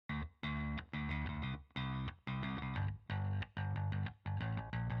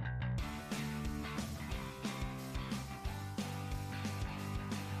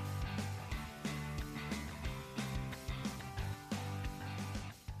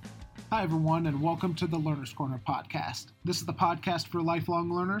Hi, everyone, and welcome to the Learner's Corner podcast. This is the podcast for lifelong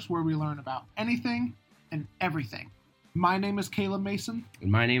learners where we learn about anything and everything. My name is Caleb Mason.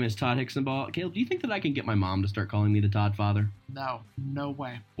 And my name is Todd Hicksonball. Caleb, do you think that I can get my mom to start calling me the Todd Father? No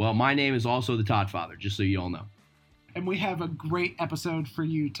way. Well, my name is also the Todd Father, just so you all know. And we have a great episode for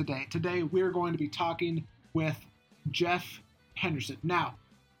you today. Today, we're going to be talking with Jeff Henderson. Now,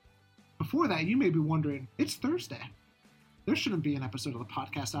 before that, you may be wondering, it's Thursday. There shouldn't be an episode of the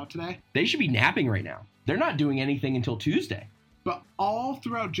podcast out today. They should be napping right now. They're not doing anything until Tuesday. But all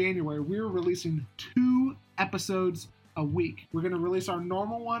throughout January, we're releasing 2 episodes a week. We're going to release our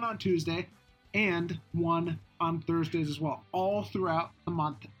normal one on Tuesday and one on Thursdays as well, all throughout the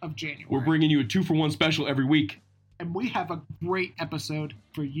month of January. We're bringing you a 2-for-1 special every week. And we have a great episode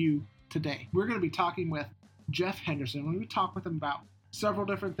for you today. We're going to be talking with Jeff Henderson. We're going to talk with him about several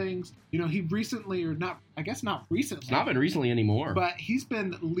different things. You know, he recently, or not, I guess not recently. It's not been recently anymore. But he's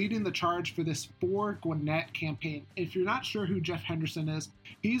been leading the charge for this For Gwinnett campaign. If you're not sure who Jeff Henderson is,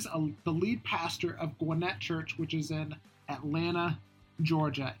 he's the lead pastor of Gwinnett Church, which is in Atlanta,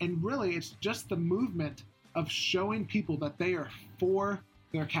 Georgia. And really, it's just the movement of showing people that they are for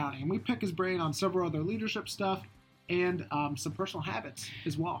their county. And we pick his brain on several other leadership stuff and some personal habits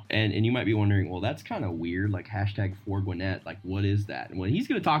as well. And you might be wondering, well, that's kind of weird, like hashtag For Gwinnett, like what is that? And well, he's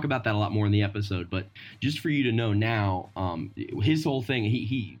going to talk about that a lot more in the episode, but just for you to know now, his whole thing,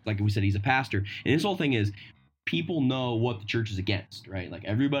 he like we said, he's a pastor, and his whole thing is people know what the church is against, right? Like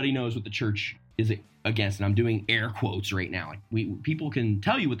everybody knows what the church is against, and I'm doing air quotes right now. Like people can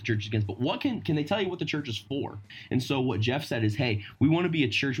tell you what the church is against, but what can they tell you what the church is for? And so what Jeff said is, hey, we want to be a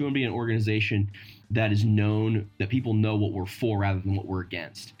church, we want to be an organization that is known, that people know what we're for rather than what we're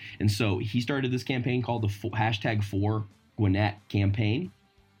against. And so he started this campaign called the hashtag For Gwinnett campaign.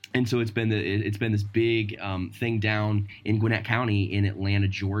 And so it's been this big thing down in Gwinnett County in Atlanta,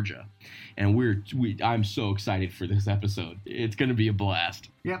 Georgia. And I'm so excited for this episode. It's going to be a blast.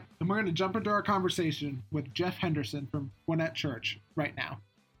 Yep. And we're going to jump into our conversation with Jeff Henderson from Gwinnett Church right now.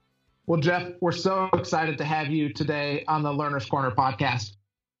 Well, Jeff, we're so excited to have you today on the Learner's Corner podcast.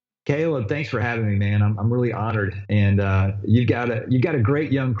 Caleb, thanks for having me, man. I'm really honored, and you've got a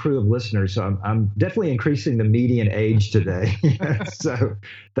great young crew of listeners. So I'm definitely increasing the median age today. So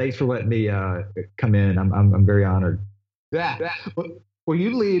thanks for letting me come in. I'm very honored. Yeah. Well,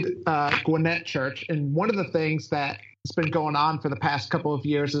 you lead Gwinnett Church, and one of the things that has been going on for the past couple of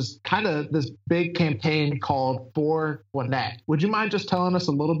years is kind of this big campaign called For Gwinnett. Would you mind just telling us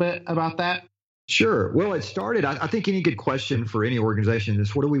a little bit about that? Sure. Well, it started, I think any good question for any organization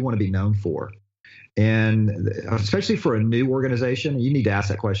is, what do we want to be known for? And especially for a new organization, you need to ask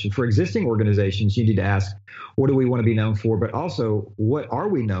that question. For existing organizations, you need to ask, what do we want to be known for? But also, what are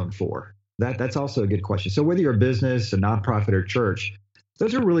we known for? That's also a good question. So whether you're a business, a nonprofit, or church,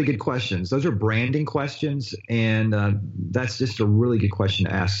 those are really good questions. Those are branding questions. And that's just a really good question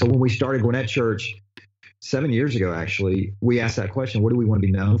to ask. So when we started Gwinnett Church, 7 years ago, actually, we asked that question, what do we want to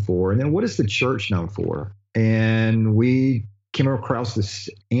be known for? And then what is the church known for? And we came across this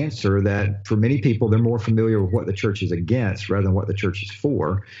answer that for many people, they're more familiar with what the church is against rather than what the church is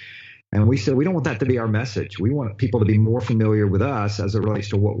for. And we said, we don't want that to be our message. We want people to be more familiar with us as it relates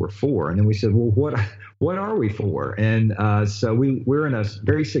to what we're for. And then we said, well, what are we for? And so we're in a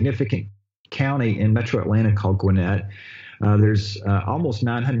very significant county in Metro Atlanta called Gwinnett. There's almost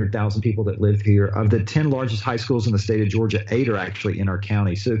 900,000 people that live here. Of the 10 largest high schools in the state of Georgia, 8 are actually in our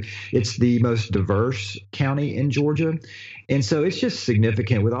county. So it's the most diverse county in Georgia. And so it's just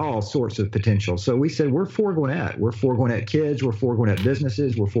significant with all sorts of potential. So we said, we're for Gwinnett. We're for Gwinnett kids. We're for Gwinnett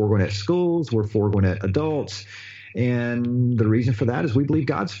businesses. We're for Gwinnett schools. We're for Gwinnett adults. And the reason for that is we believe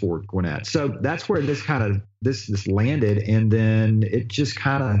God's for Gwinnett. So that's where this landed. And then it just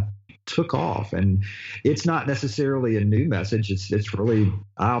kind of took off, and it's not necessarily a new message. It's really,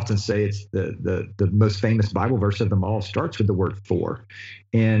 I often say it's the most famous Bible verse of them all starts with the word for.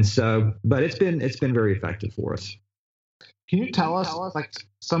 And so, but it's been very effective for us. Can you tell us like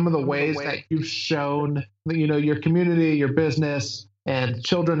some of the ways that you've shown, your community, your business, and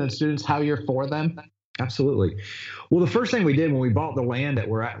children and students, how you're for them? Absolutely. Well, the first thing we did when we bought the land that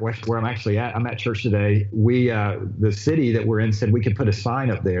where I'm actually at, I'm at church today. The city that we're in said we could put a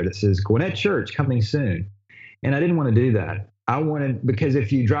sign up there that says Gwinnett Church coming soon. And I didn't want to do that. Because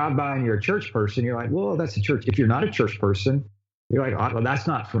if you drive by and you're a church person, you're like, well, that's a church. If you're not a church person, you're like, oh, well, that's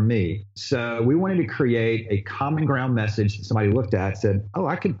not for me. So we wanted to create a common ground message that somebody looked at and said, oh,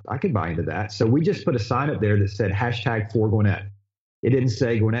 I could buy into that. So we just put a sign up there that said hashtag For Gwinnett. It didn't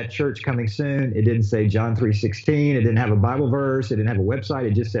say Gwinnett Church coming soon. It didn't say John 3:16. It didn't have a Bible verse. It didn't have a website.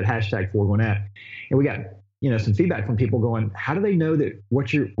 It just said hashtag For Gwinnett. And we got some feedback from people going, how do they know that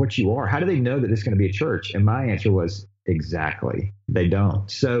what you are? How do they know that it's going to be a church? And my answer was, exactly. They don't.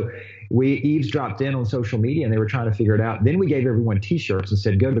 So we eavesdropped in on social media and they were trying to figure it out. Then we gave everyone T-shirts and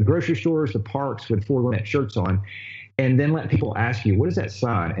said, go to the grocery stores, the parks with Four Gwinnett shirts on, and then let people ask you, what is that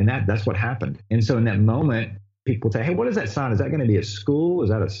sign? And that's what happened. And so in that moment, people would say, hey, what is that sign? Is that going to be a school?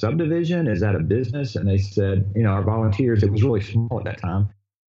 Is that a subdivision? Is that a business? And they said, our volunteers, it was really small at that time.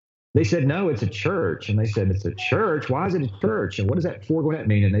 They said, no, it's a church. And they said, it's a church? Why is it a church? And what does that Four Gwinnett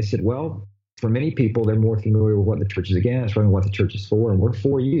mean? And they said, well, for many people, they're more familiar with what the church is against rather than what the church is for, and we're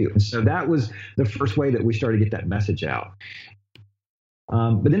for you. And so that was the first way that we started to get that message out.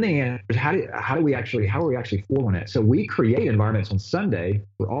 But then the answer is, how are we actually for Gwinnett? So we create environments on Sunday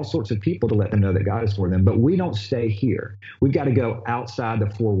for all sorts of people to let them know that God is for them, but we don't stay here. We've got to go outside the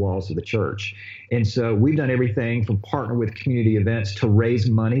four walls of the church. And so we've done everything from partner with community events to raise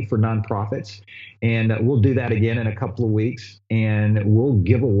money for nonprofits. And we'll do that again in a couple of weeks, and we'll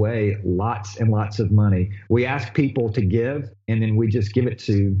give away lots and lots of money. We ask people to give, and then we just give it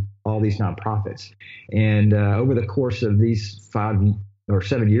to all these nonprofits. And over the course of these 5 or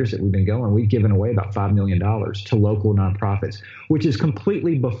 7 years that we've been going, we've given away about $5 million to local nonprofits, which is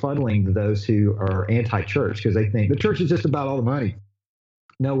completely befuddling those who are anti-church because they think the church is just about all the money.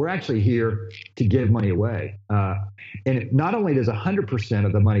 No, we're actually here to give money away. And not only does 100%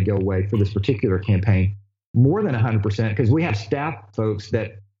 of the money go away for this particular campaign, more than 100%, because we have staff folks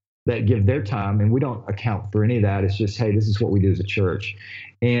that give their time, and we don't account for any of that. It's just, hey, this is what we do as a church.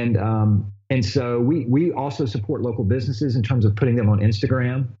 And so we also support local businesses in terms of putting them on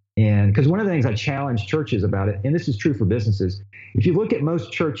Instagram. And because one of the things I challenge churches about it, and this is true for businesses, if you look at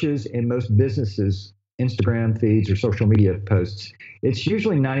most churches and most businesses' Instagram feeds or social media posts, it's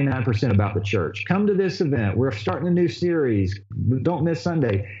usually 99% about the church. Come to this event. We're starting a new series. Don't miss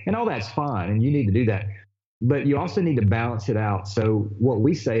Sunday. And all that's fine, and you need to do that. But you also need to balance it out. So what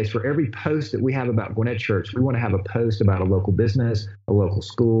we say is for every post that we have about Gwinnett Church, we want to have a post about a local business, a local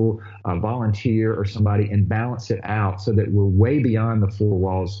school, a volunteer, or somebody, and balance it out so that we're way beyond the four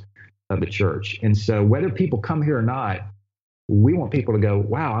walls of the church. And so whether people come here or not, we want people to go,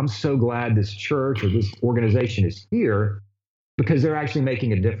 wow, I'm so glad this church or this organization is here because they're actually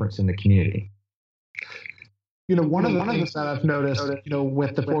making a difference in the community. One of the things that I've noticed,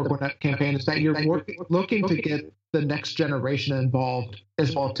 with the Four Gwinnett campaign is that you're looking to get the next generation involved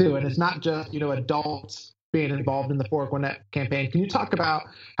as well, too. And it's not just, adults being involved in the Four Gwinnett campaign. Can you talk about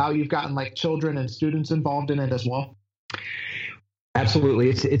how you've gotten children and students involved in it as well? Absolutely.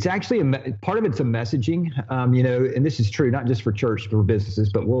 It's actually part of it's a messaging, and this is true, not just for church, for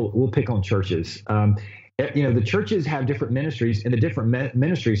businesses, but we'll pick on churches. The churches have different ministries, and the different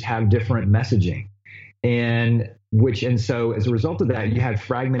ministries have different messaging. And so as a result of that, you have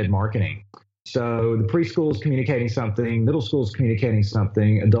fragmented marketing. So the preschool is communicating something, middle school is communicating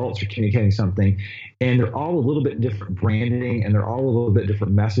something, adults are communicating something, and they're all a little bit different branding, and they're all a little bit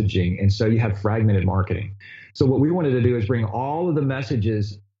different messaging. And so you have fragmented marketing. So what we wanted to do is bring all of the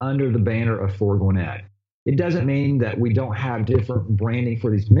messages under the banner of Four Gwinnett. It doesn't mean that we don't have different branding for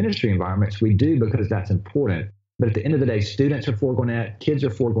these ministry environments. We do, because that's important. But at the end of the day, students are for Gwinnett, kids are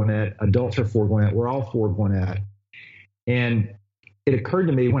for Gwinnett, adults are for Gwinnett. We're all for Gwinnett. And it occurred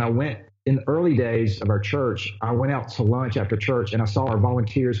to me when I went in the early days of our church, I went out to lunch after church and I saw our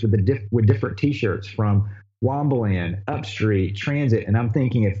volunteers with different T-shirts from Wombaland, Upstreet, Transit. And I'm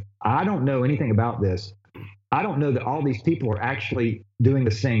thinking, if I don't know anything about this, I don't know that all these people are actually doing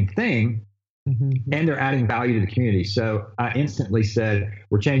the same thing. Mm-hmm. And they're adding value to the community. So I instantly said,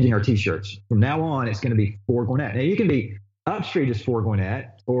 we're changing our T-shirts. From now on, it's going to be for Gwinnett. Now, you can be Upstreet is for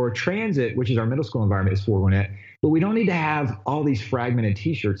Gwinnett, or Transit, which is our middle school environment, is for Gwinnett. But we don't need to have all these fragmented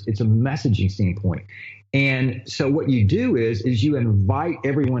T-shirts. It's a messaging standpoint. And so what you do is you invite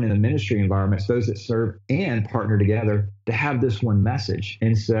everyone in the ministry environments, those that serve and partner together, to have this one message.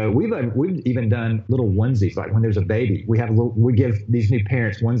 And so we've even done little onesies, like when there's a baby, we give these new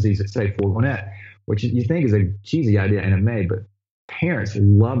parents onesies that say For Gwinnett, which you think is a cheesy idea, and it may, but parents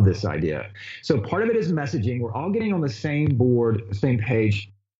love this idea. So part of it is messaging. We're all getting on the same board, same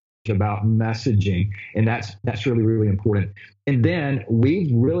page about messaging, and that's really, really important. And then we've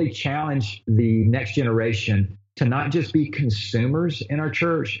really challenged the next generation to not just be consumers in our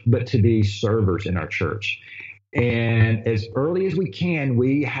church, but to be servers in our church. And as early as we can,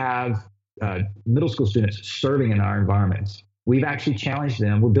 we have middle school students serving in our environments. We've actually challenged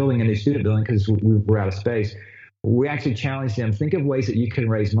them. We're building a new student building because we're out of space. We actually challenged them, think of ways that you can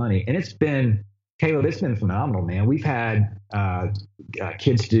raise money. And Caleb, it's been phenomenal, man. We've had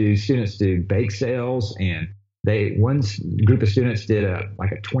students do bake sales and Group of students did a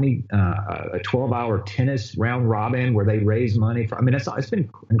 12-hour tennis round robin where they raised money for. I mean, it's been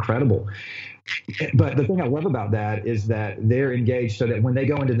incredible. But the thing I love about that is that they're engaged, so that when they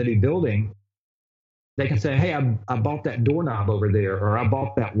go into the new building, they can say, "Hey, I bought that doorknob over there," or "I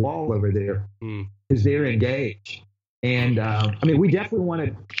bought that wall over there," because they're engaged. And I mean, we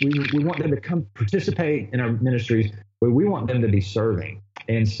definitely we want them to come participate in our ministries, but we want them to be serving.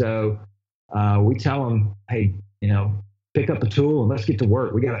 And so we tell them, "Hey, pick up a tool and let's get to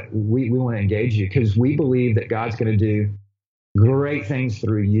work. We want to engage you, because we believe that God's going to do great things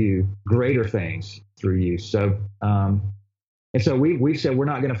through you, greater things through you." So and so we've said we're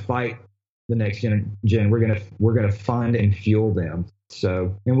not going to fight the next gen. We're gonna fund and fuel them.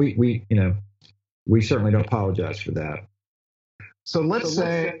 So, and we certainly don't apologize for that. So let's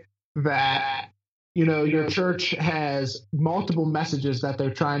say that your church has multiple messages that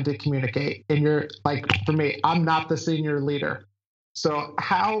they're trying to communicate, and you're like, for me, I'm not the senior leader. So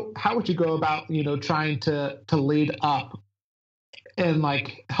how would you go about trying to lead up and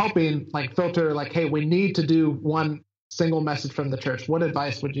helping filter hey, we need to do one single message from the church? What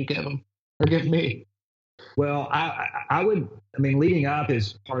advice would you give them or give me? Well, I mean, leading up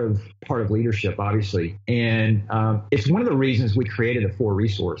is part of leadership, obviously. And it's one of the reasons we created a 4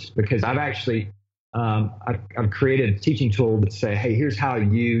 resource, because I've actually, I've created a teaching tool that say, hey, here's how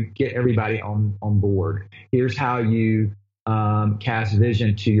you get everybody on board. Here's how you cast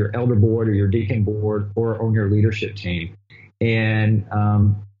vision to your elder board or your deacon board or on your leadership team. And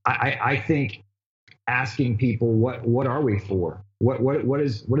I think asking people, what are we for? What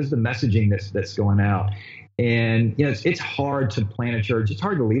is the messaging that's going out? And it's hard to plan a church. It's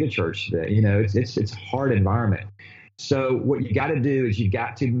hard to lead a church today. It's a hard environment. So what you got to do is you've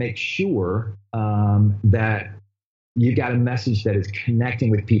got to make sure that you've got a message that is connecting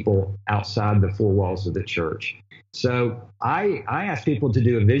with people outside the 4 walls of the church. So I ask people to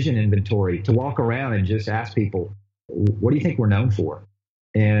do a vision inventory, to walk around and just ask people, what do you think we're known for?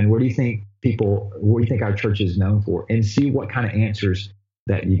 And what do you think our church is known for? And see what kind of answers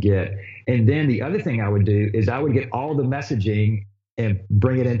that you get. And then the other thing I would do is I would get all the messaging and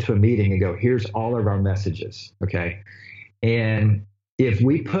bring it into a meeting and go, here's all of our messages. Okay. And if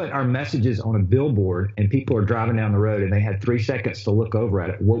we put our messages on a billboard and people are driving down the road and they had 3 seconds to look over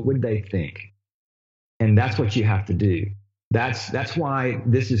at it, what would they think? And that's what you have to do. That's why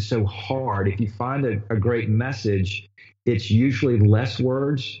this is so hard. If you find a great message, it's usually less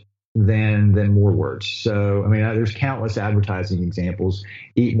words than more words. So, I mean, there's countless advertising examples.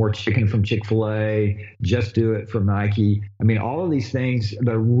 Eat more chicken from Chick-fil-A, just do it from Nike. I mean, all of these things,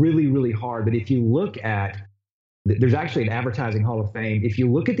 they're really, really hard. But if you look at, there's actually an advertising hall of fame. If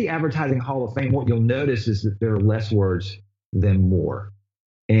you look at the advertising hall of fame, what you'll notice is that there are less words than more.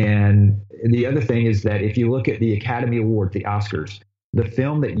 And the other thing is that if you look at the Academy Award, the Oscars, the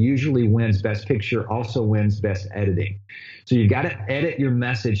film that usually wins Best Picture also wins Best Editing. So you've got to edit your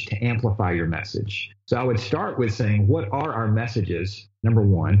message to amplify your message. So I would start with saying, what are our messages? Number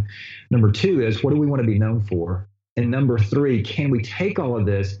 1. Number 2 is, what do we want to be known for? And number 3, can we take all of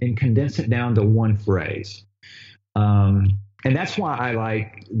this and condense it down to one phrase? And that's why I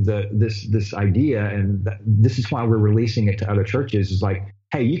like this idea, and this is why we're releasing it to other churches, is like,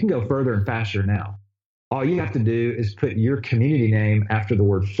 hey, you can go further and faster now. All you have to do is put your community name after the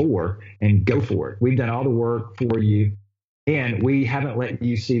word "for" and go for it. We've done all the work for you, and we haven't let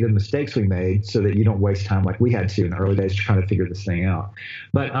you see the mistakes we made so that you don't waste time like we had to in the early days trying to figure this thing out.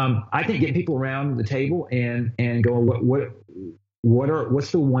 But I think getting people around the table and going,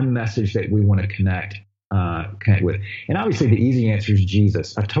 what's the one message that we want to connect with? And obviously the easy answer is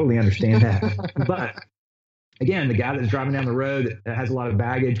Jesus. I totally understand that. But again, the guy that's driving down the road that has a lot of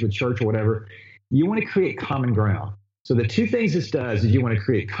baggage with church or whatever, you want to create common ground. So the 2 things this does is you want to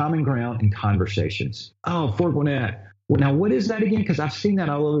create common ground and conversations. Oh, Fort Gwinnett. Well, now what is that again? Because I've seen that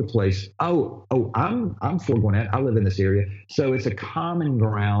all over the place. Oh, I'm Fort Gwinnett. I live in this area. So it's a common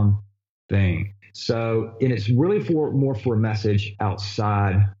ground thing. So, and it's really more for a message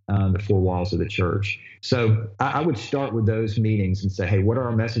outside the 4 walls of the church. So I would start with those meetings and say, hey, what are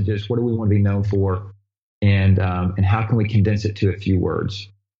our messages? What do we want to be known for? And how can we condense it to a few words?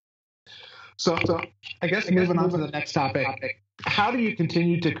 So I guess moving on to the next topic, how do you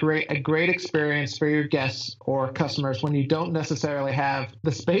continue to create a great experience for your guests or customers when you don't necessarily have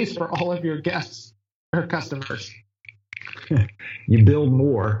the space for all of your guests or customers? You build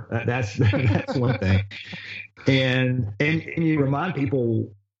more. That's one thing. And you remind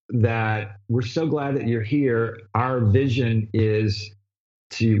people that we're so glad that you're here. Our vision is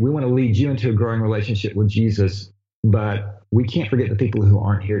we want to lead you into a growing relationship with Jesus, but we can't forget the people who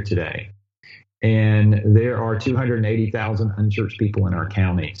aren't here today. And there are 280,000 unchurched people in our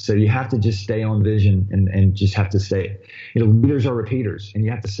county. So you have to just stay on vision and just have to say, leaders are repeaters, and you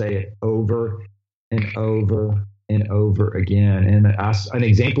have to say it over and over and over again. And an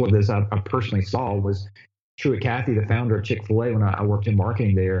example of this I personally saw was Truett Cathy, the founder of Chick-fil-A, when I worked in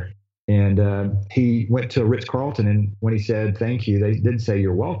marketing there. And he went to Ritz-Carlton, and when he said thank you, they didn't say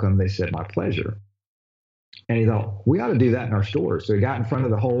you're welcome. They said my pleasure. And he thought, we ought to do that in our stores. So he got in front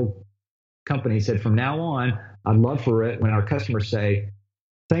of the whole company. He said, from now on, I'd love for it when our customers say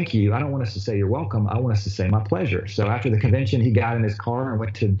thank you, I don't want us to say you're welcome. I want us to say my pleasure. So after the convention, he got in his car and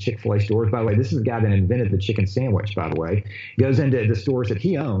went to Chick-fil-A stores. By the way, this is the guy that invented the chicken sandwich, by the way. He goes into the stores that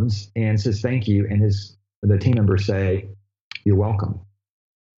he owns and says thank you, and the team members say, you're welcome.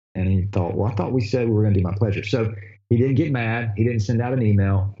 And he thought, well, I thought we said we were going to do my pleasure. So he didn't get mad. He didn't send out an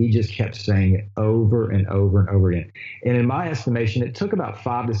email. He just kept saying it over and over and over again. And in my estimation, it took about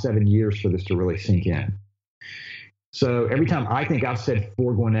 5 to 7 years for this to really sink in. So every time I think I've said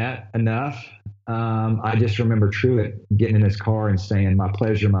for Gwinnett enough, I just remember Truett getting in his car and saying, my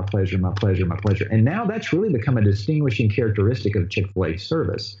pleasure, my pleasure, my pleasure, my pleasure. And now that's really become a distinguishing characteristic of Chick-fil-A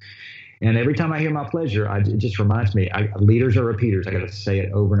service. And every time I hear my pleasure, it just reminds me, leaders are repeaters. I got to say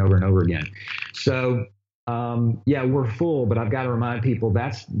it over and over and over again. So, yeah, we're full, but I've got to remind people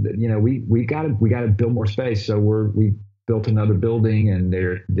we got to build more space. So we built another building, and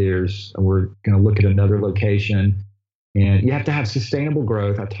we're going to look at another location. And you have to have sustainable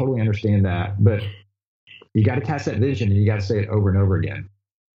growth. I totally understand that, but you got to cast that vision, and you got to say it over and over again.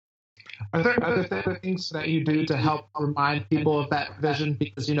 Are there other things that you do to help remind people of that vision?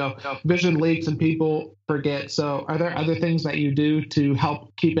 Because, vision leaks and people forget. So are there other things that you do to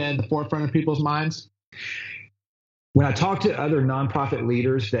help keep it in the forefront of people's minds? When I talk to other nonprofit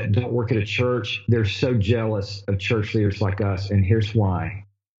leaders that don't work at a church, they're so jealous of church leaders like us. And here's why.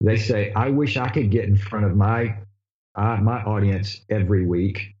 They say, I wish I could get in front of my audience every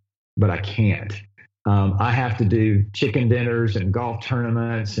week, but I can't. I have to do chicken dinners and golf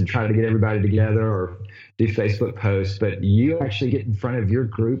tournaments and try to get everybody together or do Facebook posts. But you actually get in front of your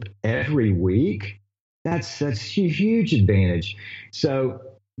group every week. That's a huge advantage. So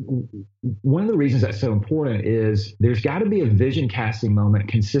one of the reasons that's so important is there's got to be a vision casting moment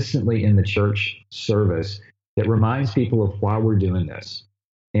consistently in the church service that reminds people of why we're doing this.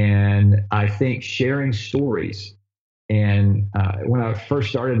 And I think sharing stories. And when I first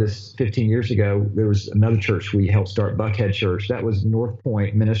started this 15 years ago, there was another church we helped start, Buckhead Church. That was North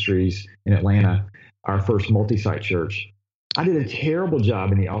Point Ministries in Atlanta, our first multi-site church. I did a terrible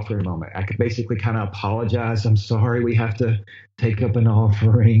job in the offering moment. I could basically kind of apologize. I'm sorry, we have to take up an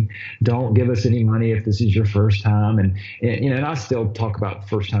offering. Don't give us any money if this is your first time. And I still talk about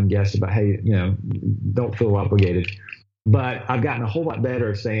first-time guests about, hey, don't feel obligated. But I've gotten a whole lot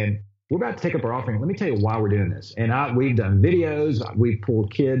better at saying, we're about to take up our offering. Let me tell you why we're doing this. And we've done videos. We've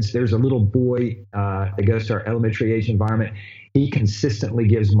pulled kids. There's a little boy that goes to our elementary age environment. He consistently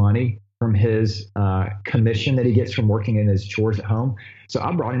gives money from his commission that he gets from working in his chores at home. So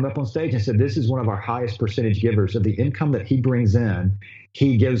I brought him up on stage and said, this is one of our highest percentage givers of the income that he brings in.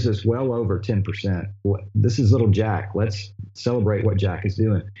 He gives us well over 10%. This is little Jack. Let's celebrate what Jack is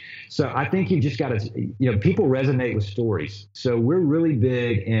doing. So I think you just got to, people resonate with stories. So we're really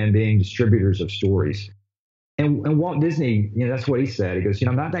big in being distributors of stories. And Walt Disney, that's what he said. He goes,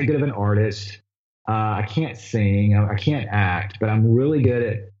 I'm not that good of an artist. I can't sing. I can't act, but I'm really good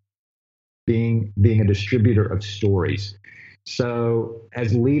at being a distributor of stories. So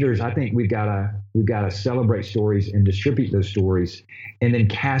as leaders, I think we've got to celebrate stories and distribute those stories, and then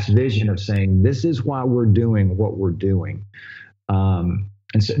cast vision of saying, this is why we're doing what we're doing. And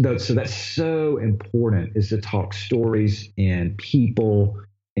so that's so important, is to talk stories and people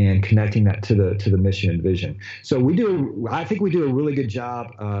and connecting that to the mission and vision. So I think we do a really good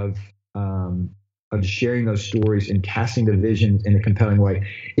job of sharing those stories and casting the vision in a compelling way.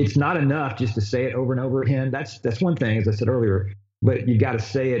 It's not enough just to say it over and over again. That's one thing, as I said earlier, but you've got to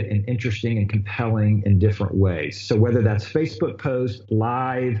say it in interesting and compelling in different ways. So whether that's Facebook posts,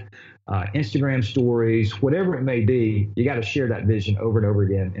 live, Instagram stories, whatever it may be, you got to share that vision over and over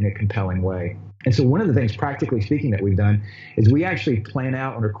again in a compelling way. And so one of the things, practically speaking, that we've done is we actually plan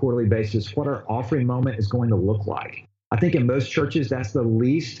out on a quarterly basis what our offering moment is going to look like. I think in most churches, that's the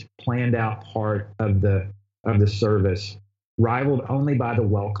least planned out part of the service, rivaled only by the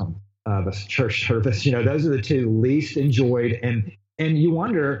welcome of a church service. Those are the two least enjoyed. And you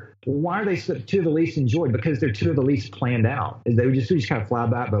wonder, why are they two of the least enjoyed? Because they're two of the least planned out. We just kind of fly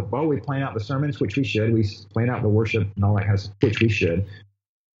by, but we plan out the sermons, which we should. We plan out the worship and all that kind of stuff, which we should.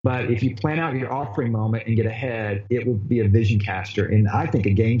 But if you plan out your offering moment and get ahead, it will be a vision caster, and I think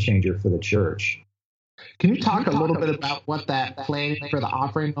a game changer for the church. Can you talk a little bit about what that planning for the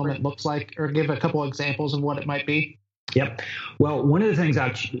offering moment looks like, or give a couple examples of what it might be? Yep. Well, one of the things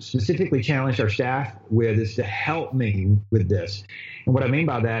I specifically challenged our staff with is to help me with this. And what I mean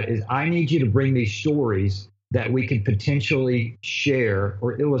by that is I need you to bring these stories that we could potentially share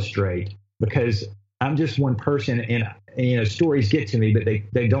or illustrate, because I'm just one person, and stories get to me, but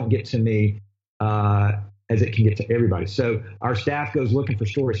they don't get to me as it can get to everybody. So our staff goes looking for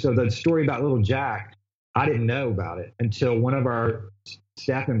stories. So the story about little Jack, I didn't know about it until one of our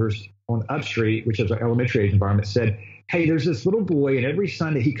staff members on Upstreet, which is our elementary age environment, said, hey, there's this little boy, and every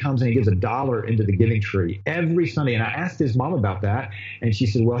Sunday he comes and he gives $1 into the giving tree every Sunday. And I asked his mom about that, and she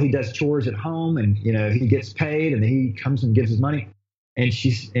said, well, he does chores at home, and he gets paid, and then he comes and gives his money.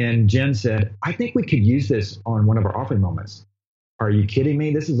 And Jen said, I think we could use this on one of our offering moments. Are you kidding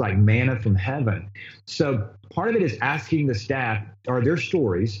me? This is like manna from heaven. So part of it is asking the staff, are there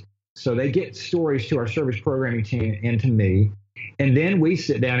stories? So they get stories to our service programming team and to me. And then we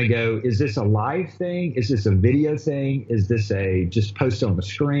sit down and go, is this a live thing? Is this a video thing? Is this a just post on the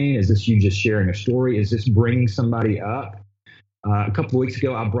screen? Is this you just sharing a story? Is this bringing somebody up? A couple of weeks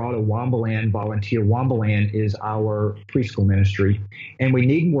ago, I brought a Wombaland volunteer. Wombaland is our preschool ministry, and we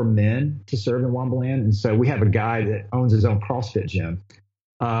need more men to serve in Wombaland. And so we have a guy that owns his own CrossFit gym,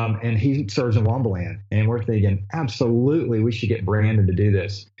 and he serves in Wombaland. And we're thinking, absolutely, we should get Brandon to do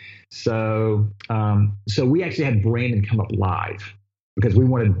this. So we actually had Brandon come up live because we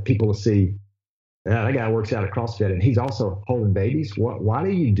wanted people to see, that guy works out at CrossFit, and he's also holding babies. Why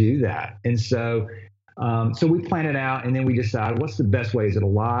do you do that? And so we plan it out, and then we decide what's the best way. Is it a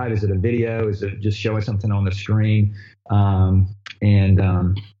live? Is it a video? Is it just showing something on the screen?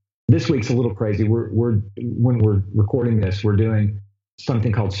 This week's a little crazy. When we're recording this, we're doing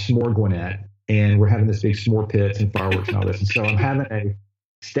something called S'more Gwinnett, and we're having this big s'more pits and fireworks and all this. And so I'm having a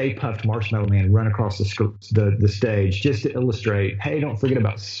Stay Puffed Marshmallow Man run across the stage just to illustrate, hey, don't forget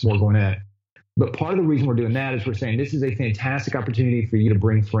about S'more Gwinnett. But part of the reason we're doing that is we're saying this is a fantastic opportunity for you to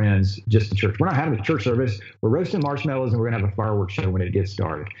bring friends just to church. We're not having a church service. We're roasting marshmallows, and we're going to have a fireworks show when it gets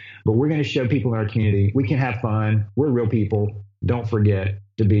started. But we're going to show people in our community we can have fun. We're real people. Don't forget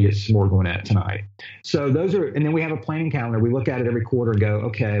to be at S'more Gwinnett tonight. So those are, and then we have a planning calendar. We look at it every quarter and go,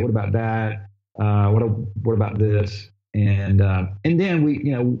 okay, what about that? What about this? And then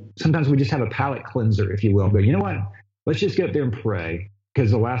we, sometimes we just have a palate cleanser, if you will. But you know what? Let's just get up there and pray.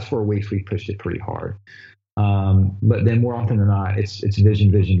 Because the last 4 weeks we pushed it pretty hard, but then more often than not, it's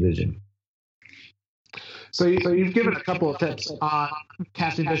vision, vision, vision. So you've given a couple of tips on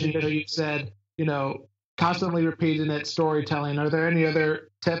casting vision. You said constantly repeating it, storytelling. Are there any other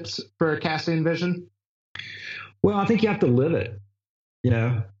tips for casting vision? Well, I think you have to live it.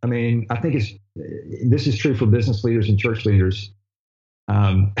 I think this is true for business leaders and church leaders.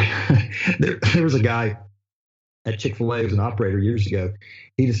 There was a guy at Chick-fil-A, as an operator years ago.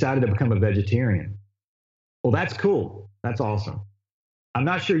 He decided to become a vegetarian. Well, that's cool. That's awesome. I'm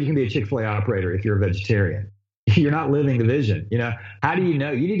not sure you can be a Chick-fil-A operator if you're a vegetarian. You're not living the vision. How do you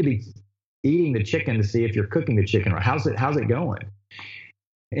know? You need to be eating the chicken to see if you're cooking the chicken right. How's it going?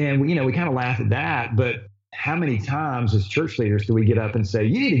 And we kind of laugh at that, but how many times as church leaders do we get up and say,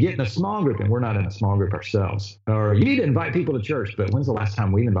 you need to get in a small group, and we're not in a small group ourselves? Or you need to invite people to church, but when's the last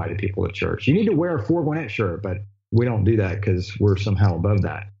time we invited people to church? You need to wear a 4 Gwinnett shirt, but we don't do that because we're somehow above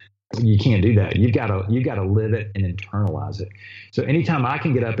that. You can't do that. You've got to live it and internalize it. So anytime I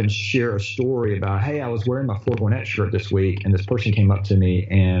can get up and share a story about, hey, I was wearing my 4 Gwinnett shirt this week, and this person came up to me,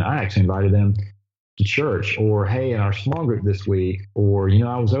 and I actually invited them to church, or hey, in our small group this week, or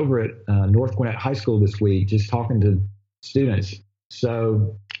I was over at North Gwinnett High School this week just talking to students.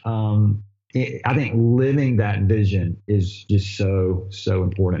 So I think living that vision is just so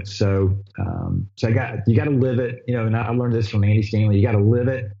important. So you got to live it. And I learned this from Andy Stanley. You got to live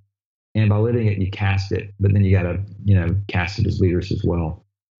it, and by living it, you cast it. But then you got to cast it as leaders as well.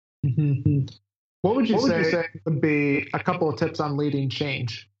 Mm-hmm. What would you say would be a couple of tips on leading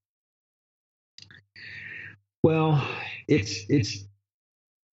change? Well, it's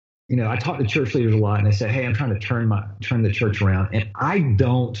I talk to church leaders a lot, and they say, hey, I'm trying to turn the church around. And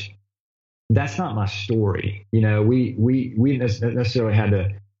that's not my story. We necessarily had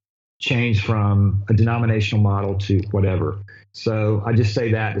to change from a denominational model to whatever. So I just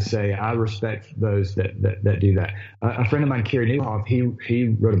say that to say I respect those that do that. A friend of mine, Kerry Newhoff, he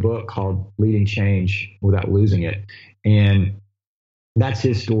wrote a book called Leading Change Without Losing It. And that's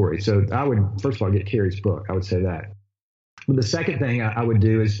his story. So I would, first of all, get Kerry's book. I would say that. But the second thing I would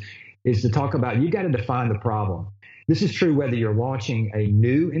do is to talk about, you got to define the problem. this is true whether you're launching a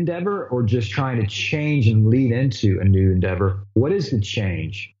new endeavor or just trying to change and lead into a new endeavor. What is the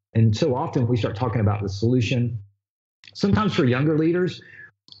change? And so often we start talking about the solution. Sometimes for younger leaders,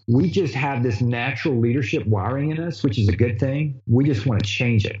 we just have this natural leadership wiring in us, which is a good thing. We just want to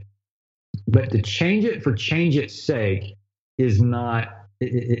change it. But to change it for change its sake is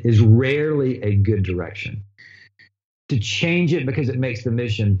rarely a good direction. To change it because it makes the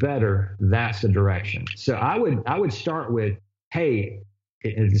mission better, that's the direction. So I would start with, hey,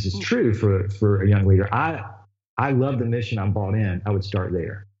 and this is true for a young leader. I love the mission I bought in. I would start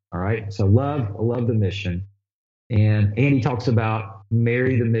there. All right. So love the mission. And Andy talks about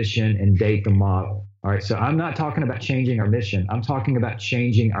marry the mission and date the model. All right. So I'm not talking about changing our mission. I'm talking about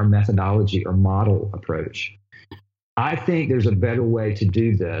changing our methodology or model approach. I think there's a better way to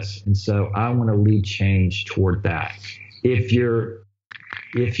do this. And so I want to lead change toward that. If you're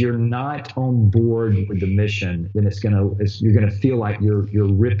not on board with the mission, then you're gonna feel like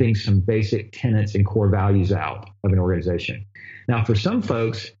you're ripping some basic tenets and core values out of an organization. Now, for some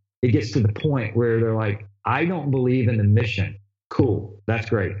folks, it gets to the point where they're like, I don't believe in the mission. Cool, that's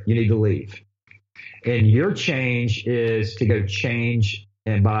great. You need to leave. And your change is to go change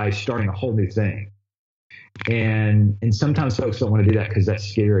and by starting a whole new thing. And sometimes folks don't want to do that because that's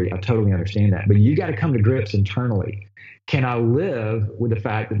scary. I totally understand that. But you got to come to grips internally. Can I live with the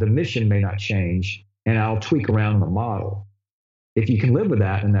fact that the mission may not change and I'll tweak around the model? If you can live with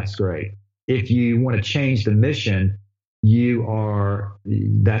that, then that's great. If you want to change the mission,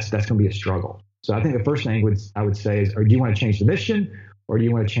 that's going to be a struggle. So I think the first thing I would say is, do you want to change the mission or do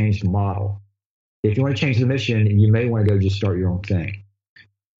you want to change the model? If you want to change the mission, you may want to go just start your own thing.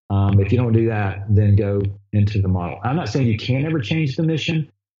 If you don't do that, then go into the model. I'm not saying you can't ever change the mission,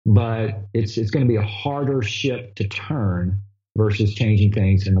 but it's going to be a harder ship to turn versus changing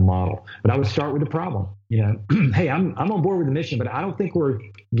things in the model. But I would start with the problem. Hey, I'm on board with the mission, but I don't think we're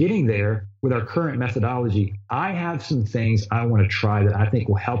getting there with our current methodology. I have some things I want to try that I think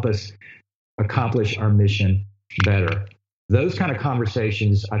will help us accomplish our mission better. Those kind of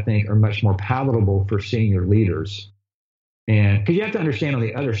conversations, I think, are much more palatable for senior leaders. And because you have to understand on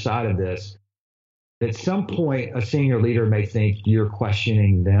the other side of this, at some point, a senior leader may think you're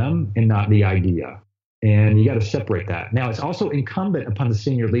questioning them and not the idea. And you got to separate that. Now, it's also incumbent upon the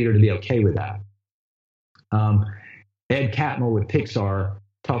senior leader to be okay with that. Ed Catmull with Pixar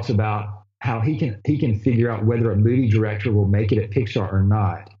talks about how he can figure out whether a movie director will make it at Pixar or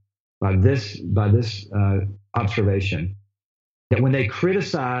not by this observation. That when they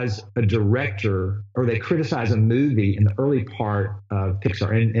criticize a director or they criticize a movie in the early part of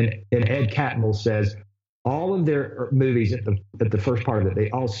Pixar, and Ed Catmull says all of their movies at the first part of it, they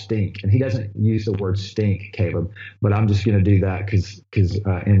all stink. And he doesn't use the word stink, Caleb, but I'm just going to do that because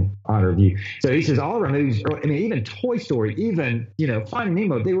in honor of you. So he says all of our movies, even Toy Story, even Finding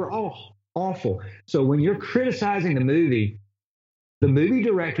Nemo, they were all awful. So when you're criticizing the movie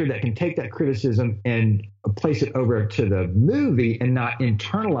director that can take that criticism and place it over to the movie and not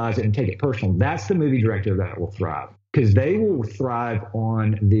internalize it and take it personal, that's the movie director that will thrive, because they will thrive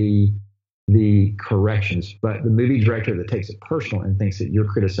on the corrections. But the movie director that takes it personal and thinks that you're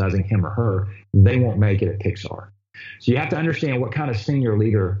criticizing him or her, they won't make it at Pixar. So you have to understand what kind of senior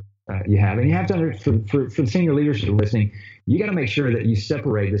leader you have. And you have to, for the senior leaders who are listening, you got to make sure that you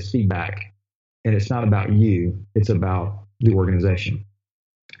separate this feedback. And it's not about you, it's about the organization.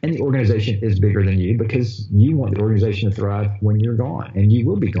 And the organization is bigger than you because you want the organization to thrive when you're gone, and you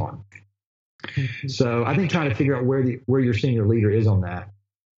will be gone. Mm-hmm. So I think trying to figure out where your senior leader is on that.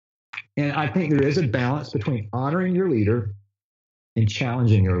 And I think there is a balance between honoring your leader and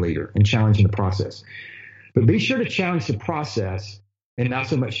challenging your leader and challenging the process. But be sure to challenge the process and not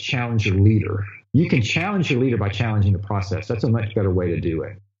so much challenge your leader. You can challenge your leader by challenging the process. That's a much better way to do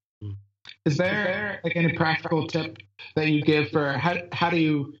it. Is there any practical tip that you give for how do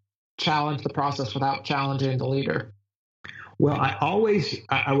you challenge the process without challenging the leader? Well,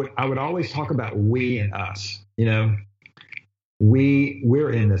 I would always talk about we and us.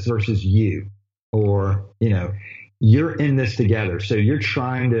 We're in this versus you, or you're in this together. So you're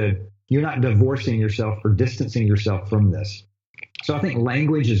not divorcing yourself or distancing yourself from this. So I think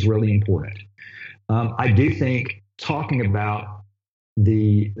language is really important. I do think talking about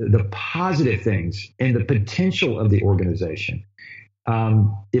the positive things and the potential of the organization.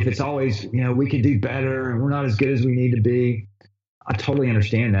 If it's always, we could do better and we're not as good as we need to be, I totally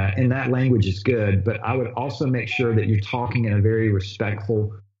understand that. And that language is good, but I would also make sure that you're talking in a very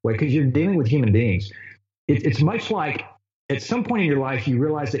respectful way, because you're dealing with human beings. It's much like at some point in your life, you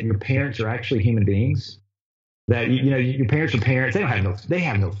realize that your parents are actually human beings. that your parents are parents. They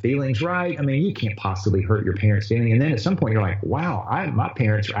have no feelings, right? I mean, you can't possibly hurt your parents' feeling. And then at some point you're like, wow, my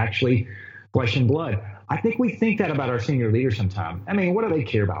parents are actually flesh and blood. I think we think that about our senior leaders sometimes. I mean, what do they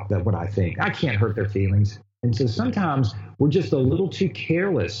care about that? What I think, I can't hurt their feelings. And so sometimes we're just a little too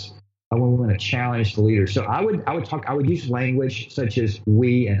careless when we want to challenge the leaders. So I would use language such as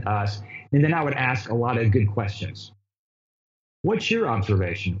we and us, and then I would ask a lot of good questions. What's your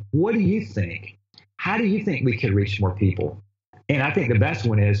observation? What do you think? How do you think we could reach more people? And I think the best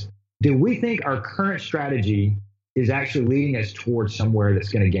one is, do we think our current strategy is actually leading us towards somewhere that's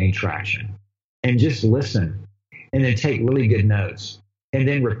going to gain traction? And just listen, and then take really good notes, and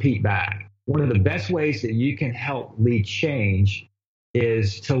then repeat back. One of the best ways that you can help lead change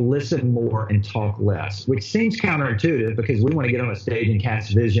is to listen more and talk less, which seems counterintuitive because we want to get on a stage and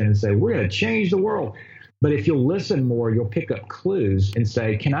cast vision and say, we're going to change the world. But if you'll listen more, you'll pick up clues and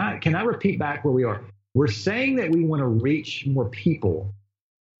say, can I repeat back where we are? We're saying that we want to reach more people,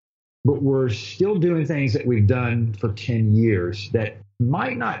 but we're still doing things that we've done for 10 years that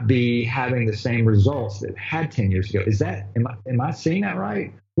might not be having the same results that had 10 years ago. Am I seeing that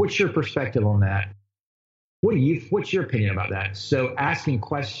right? What's your perspective on that? What's your opinion about that? So asking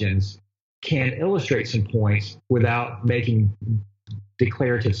questions can illustrate some points without making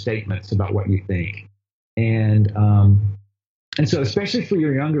declarative statements about what you think. And so especially for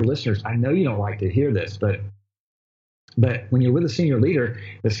your younger listeners, I know you don't like to hear this, but when you're with a senior leader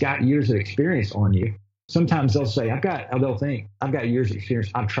that's got years of experience on you, sometimes they'll say, they'll think, I've got years of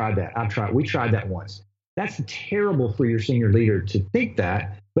experience. We tried that once. That's terrible for your senior leader to think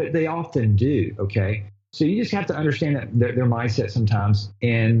that, but they often do. Okay. So you just have to understand that their mindset sometimes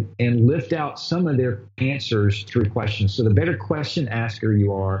and lift out some of their answers through questions. So the better question asker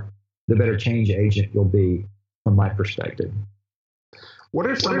you are, the better change agent you'll be from my perspective. What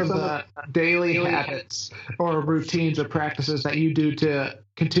are some of the daily habits or routines or practices that you do to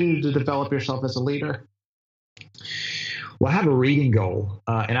continue to develop yourself as a leader? Well, I have a reading goal,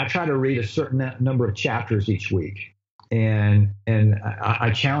 and I try to read a certain number of chapters each week. And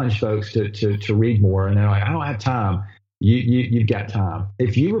I challenge folks to read more, and they're like, I don't have time. You've got time.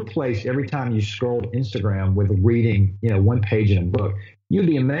 If you replace every time you scroll Instagram with reading, one page in a book, you'd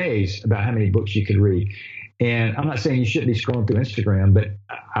be amazed about how many books you could read. And I'm not saying you shouldn't be scrolling through Instagram, but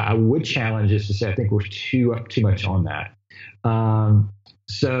I would challenge us to say I think we're too much on that.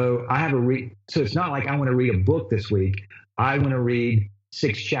 So I have so it's not like I want to read a book this week. I want to read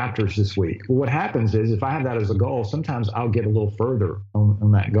 6 chapters this week. Well, what happens is if I have that as a goal, sometimes I'll get a little further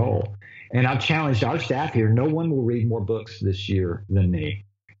on that goal. And I've challenged our staff here. No one will read more books this year than me.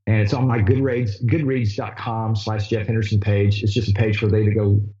 And it's on my goodreads.com/Jeff Henderson page. It's just a page for they to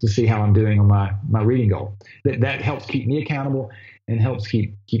go to see how I'm doing on my reading goal. That helps keep me accountable and helps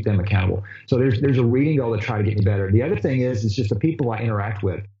keep them accountable. So there's a reading goal to try to get me better. The other thing is it's just the people I interact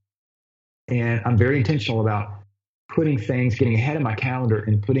with. And I'm very intentional about getting ahead of my calendar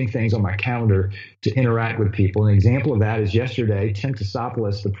and putting things on my calendar to interact with people. An example of that is yesterday, Tim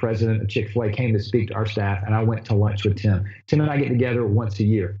Tasopoulos, the president of Chick-fil-A, came to speak to our staff, and I went to lunch with Tim. Tim and I get together once a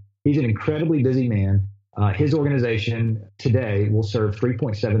year. He's an incredibly busy man. His organization today will serve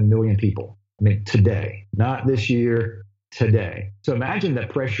 3.7 million people. I mean, today, not this year, today. So imagine the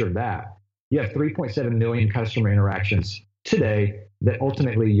pressure of that. You have 3.7 million customer interactions today that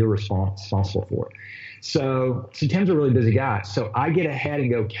ultimately you're responsible for. So Tim's a really busy guy. So I get ahead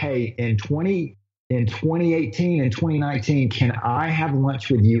and go, okay, in 2018 and 2019, can I have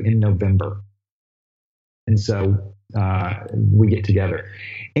lunch with you in November? And so we get together.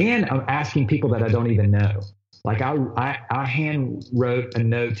 And I'm asking people that I don't even know. Like I hand wrote a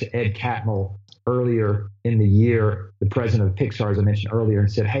note to Ed Catmull earlier in the year, the president of Pixar, as I mentioned earlier,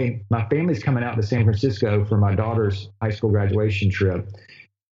 and said, hey, my family's coming out to San Francisco for my daughter's high school graduation trip.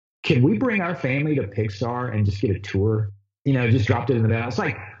 Can we bring our family to Pixar and just get a tour? Just dropped it in the mail. It's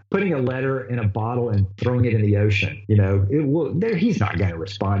like putting a letter in a bottle and throwing it in the ocean. He's not going to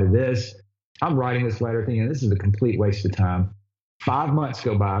respond to this. I'm writing this letter thinking this is a complete waste of time. 5 months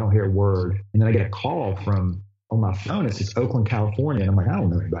go by, I don't hear a word. And then I get a call on my phone. It says Oakland, California. And I'm like, I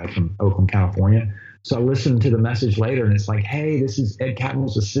don't know anybody from Oakland, California. So I listened to the message later, and it's like, hey, this is Ed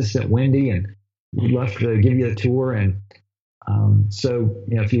Catmull's assistant, Wendy, and we'd love to give you a tour. And so,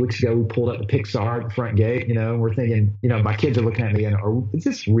 a few weeks ago, we pulled up the Pixar at the front gate, and we're thinking, my kids are looking at me and, is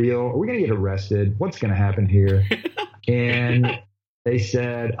this real? Are we going to get arrested? What's going to happen here? And they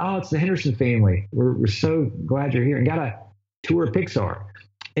said, oh, it's the Henderson family. We're so glad you're here and got a tour of Pixar.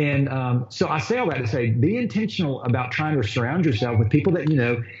 And so I say all that to say, be intentional about trying to surround yourself with people that you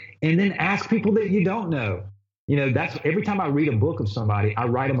know, and then ask people that you don't know. That's every time I read a book of somebody, I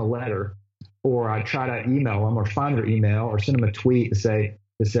write them a letter. or I try to email them or find their email or send them a tweet that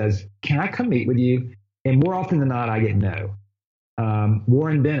says, can I come meet with you? And more often than not, I get no.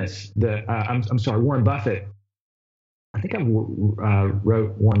 Warren Buffett. I think I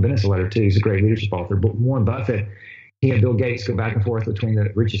wrote Warren Bennis a letter too. He's a great leadership author. But Warren Buffett, he and Bill Gates go back and forth between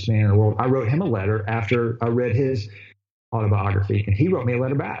the richest man in the world. I wrote him a letter after I read his autobiography, and he wrote me a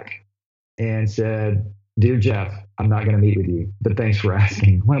letter back and said, "Dear Jeff, I'm not going to meet with you, but thanks for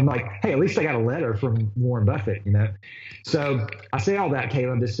asking." When I'm like, hey, at least I got a letter from Warren Buffett, you know? So I say all that,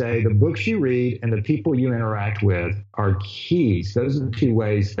 Caleb, to say the books you read and the people you interact with are keys. Those are the two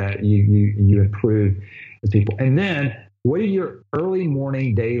ways that you improve as people. And then what are your early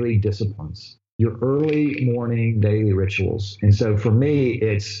morning daily disciplines, your early morning daily rituals? And so for me,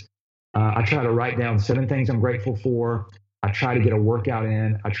 it's I try to write down 7 things I'm grateful for. I try to get a workout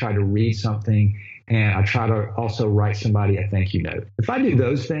in. I try to read something. And I try to also write somebody a thank you note. If I do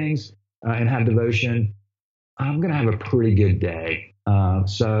those things and have devotion, I'm going to have a pretty good day.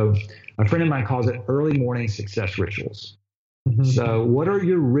 So a friend of mine calls it early morning success rituals. Mm-hmm. So what are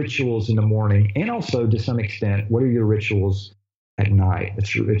your rituals in the morning? And also, to some extent, what are your rituals at night?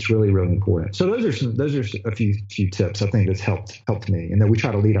 It's really, really important. So those are a few tips I think that's helped me and that we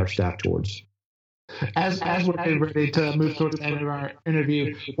try to lead our staff towards. As we're getting ready to move towards the end of our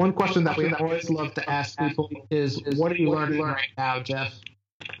interview, one question that we always love to ask people is, what are you learning right now, Jeff?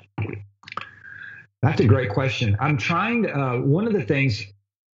 That's a great question. I'm trying to, one of the things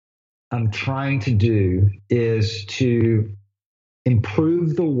I'm trying to do is to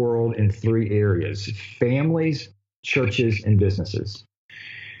improve the world in 3 areas: families, churches, and businesses.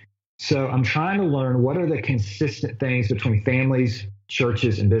 So I'm trying to learn what are the consistent things between families,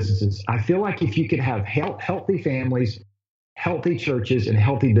 churches, and businesses. I feel like if you could have healthy families, healthy churches, and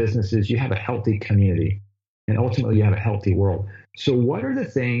healthy businesses, you have a healthy community, and ultimately you have a healthy world. So what are the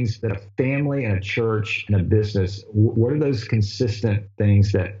things that a family and a church and a business, what are those consistent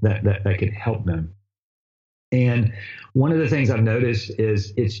things that could help them? And one of the things I've noticed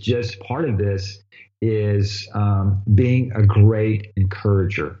is it's just part of this is being a great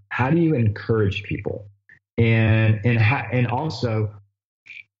encourager. How do you encourage people? And also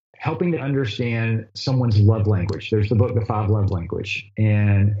helping to understand someone's love language. There's the book, The 5 Love Language.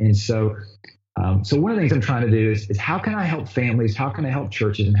 And so one of the things I'm trying to do is how can I help families? How can I help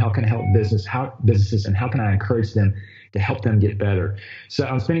churches? And how can I help businesses? And how can I encourage them to help them get better? So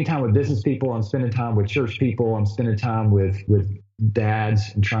I'm spending time with business people. I'm spending time with church people. I'm spending time with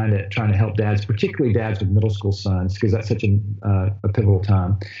dads and trying to help dads, particularly dads with middle school sons, because that's such a pivotal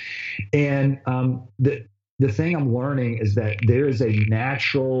time. And the thing I'm learning is that there is a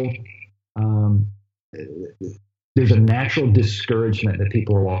natural discouragement that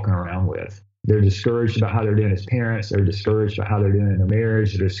people are walking around with. They're discouraged about how they're doing as parents. They're discouraged about how they're doing in their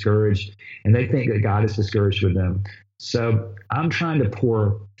marriage. They're discouraged, and they think that God is discouraged with them. So I'm trying to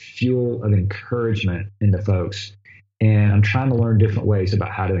pour fuel of encouragement into folks, and I'm trying to learn different ways about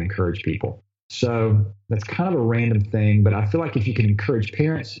how to encourage people. So that's kind of a random thing, but I feel like if you can encourage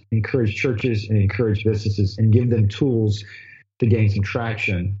parents, encourage churches, and encourage businesses and give them tools to gain some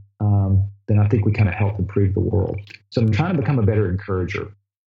traction, then I think we kind of help improve the world. So I'm trying to become a better encourager.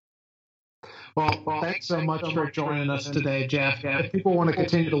 Well, thanks so much for joining us today, Jeff. If people want to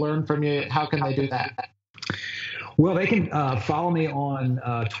continue to learn from you, how can they do that? Well, they can follow me on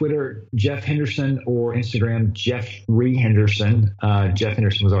Twitter, Jeff Henderson, or Instagram, Jeffrey Henderson. Jeff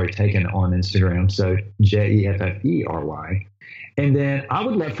Henderson was already taken on Instagram, so Jeffery. And then I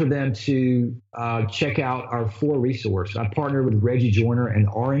would love for them to check out our 4 resource. I partnered with Reggie Joyner and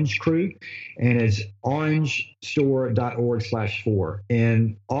Orange Crew, and it's orangestore.org/4.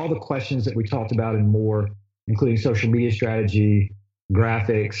 And all the questions that we talked about and more, including social media strategy,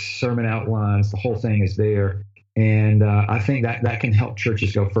 graphics, sermon outlines, the whole thing is there. And I think that can help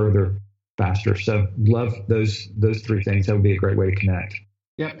churches go further faster. So love those 3 things. That would be a great way to connect.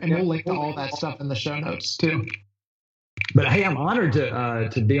 Yep, and we'll link to all that stuff in the show notes too. But hey, I'm honored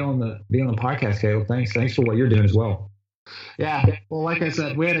to be on the podcast, Caleb. Thanks for what you're doing as well. Yeah. Well, like I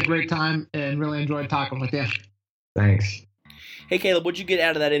said, we had a great time and really enjoyed talking with you. Thanks. Hey, Caleb, what'd you get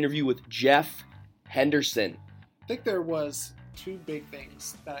out of that interview with Jeff Henderson? I think there was 2 big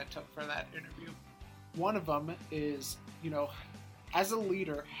things that I took from that interview. One of them is, as a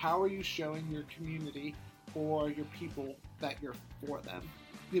leader, how are you showing your community or your people that you're for them?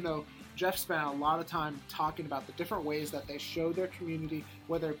 Jeff spent a lot of time talking about the different ways that they show their community,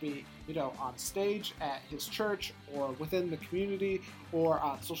 whether it be, on stage at his church or within the community or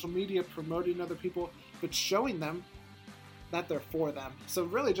on social media promoting other people, but showing them that they're for them. So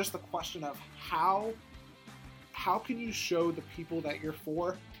really just the question of how can you show the people that you're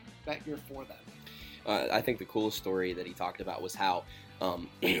for that you're for them. I think the coolest story that he talked about was how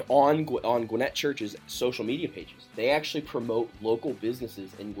on Gwinnett Church's social media pages, they actually promote local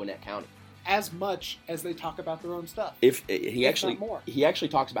businesses in Gwinnett County. As much as they talk about their own stuff. He actually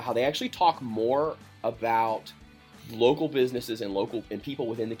talks about how they actually talk more about local businesses and people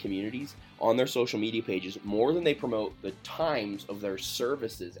within the communities on their social media pages more than they promote the times of their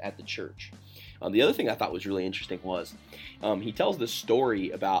services at the church. The other thing I thought was really interesting was he tells this story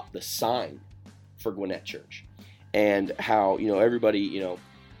about the sign for Gwinnett Church and how, everybody,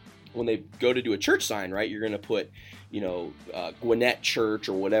 when they go to do a church sign, right, you're going to put, Gwinnett Church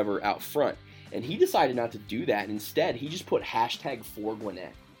or whatever out front. And he decided not to do that. Instead, he just put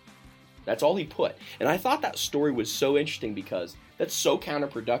 #4Gwinnett. That's all he put. And I thought that story was so interesting because that's so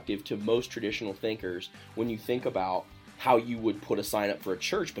counterproductive to most traditional thinkers when you think about how you would put a sign up for a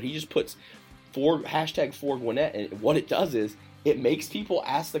church. But he just puts #4Gwinnett. And what it does is it makes people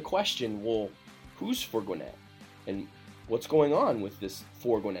ask the question, well, who's for Gwinnett? And what's going on with this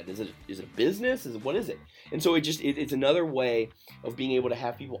for Gwinnett? Is it a business? What is it? And so it's another way of being able to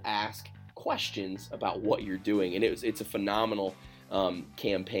have people ask questions about what you're doing. And it's a phenomenal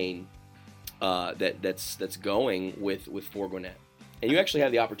campaign that's going with for Gwinnett. And you actually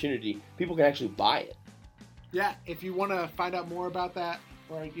have the opportunity, people can actually buy it. Yeah, if you want to find out more about that,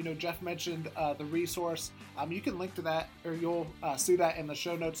 or Jeff mentioned the resource, you can link to that, or you'll see that in the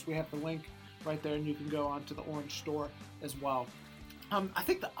show notes. We have the link right there, and you can go on to the Orange store as well. I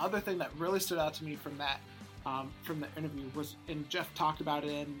think the other thing that really stood out to me from that, from the interview was, and Jeff talked about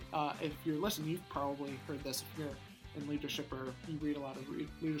it, and if you're listening, you've probably heard this if you're in leadership or you read a lot of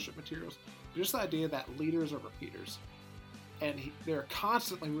leadership materials, just the idea that leaders are repeaters. And they're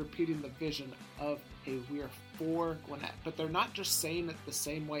constantly repeating the vision of, hey, we are for Gwinnett. But they're not just saying it the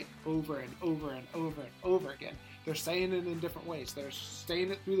same way over and over and over and over again. They're saying it in different ways. They're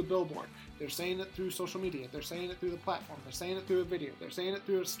saying it through the billboard. They're saying it through social media. They're saying it through the platform. They're saying it through a video. They're saying it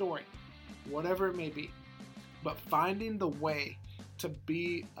through a story. Whatever it may be. But finding the way to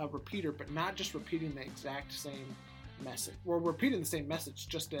be a repeater, but not just repeating the exact same message. We're repeating the same message,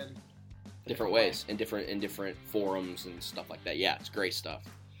 just in different ways, in different forums and stuff like that. Yeah, it's great stuff.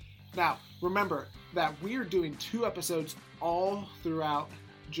 Now, remember that we are doing 2 episodes all throughout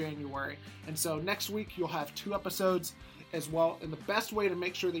January. And so next week you'll have 2 episodes as well. And the best way to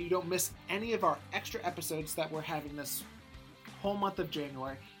make sure that you don't miss any of our extra episodes that we're having this whole month of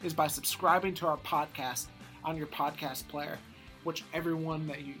January is by subscribing to our podcast on your podcast player, whichever one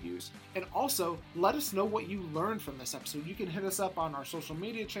that you use. And also, let us know what you learned from this episode. You can hit us up on our social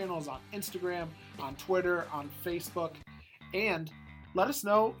media channels, on Instagram, on Twitter, on Facebook, and let us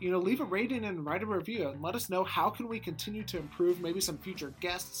know, leave a rating and write a review, and let us know how can we continue to improve, maybe some future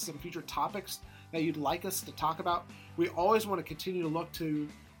guests, some future topics that you'd like us to talk about. We always want to continue to look to,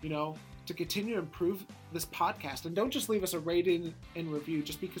 to continue to improve this podcast. And don't just leave us a rating and review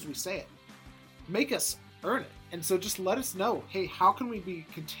just because we say it. Make us earn it. And so just let us know, hey, how can we be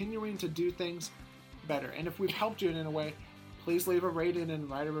continuing to do things better? And if we've helped you in a way, please leave a rating and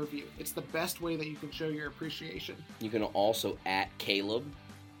write a review. It's the best way that you can show your appreciation. You can also @Caleb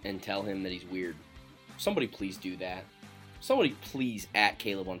and tell him that he's weird. Somebody please do that. Somebody please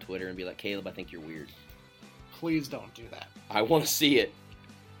 @Caleb on Twitter and be like, Caleb, I think you're weird. Please don't do that. I want to see it.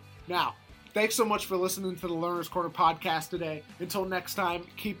 Now, thanks so much for listening to the Learner's Corner podcast today. Until next time,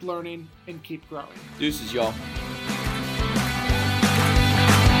 keep learning and keep growing. Deuces, y'all.